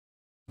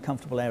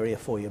comfortable area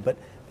for you, but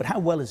how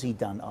well has he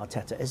done,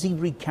 Arteta? Has he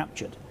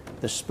recaptured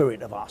the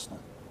spirit of Arsenal?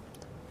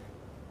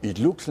 It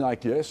looks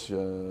like yes,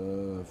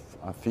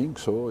 I think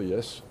so,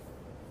 yes.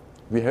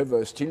 We have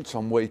still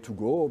some way to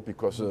go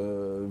because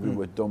we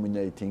were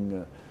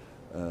dominating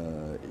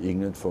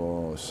England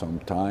for some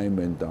time,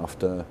 and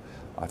after,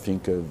 I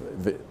think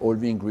all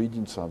the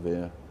ingredients are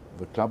there.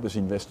 The club has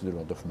invested a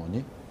lot of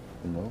money,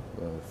 you know,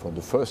 for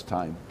the first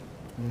time.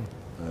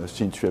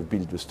 Since we have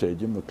built the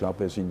stadium, the club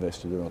has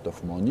invested a lot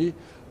of money.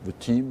 The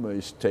team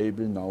is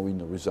stable now in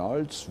the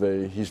results.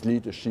 His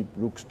leadership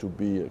looks to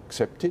be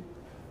accepted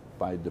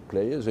by the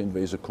players, and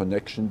there is a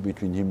connection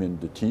between him and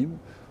the team.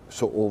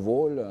 So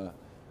overall,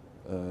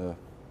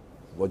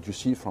 what you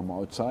see from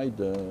outside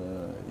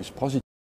is positive.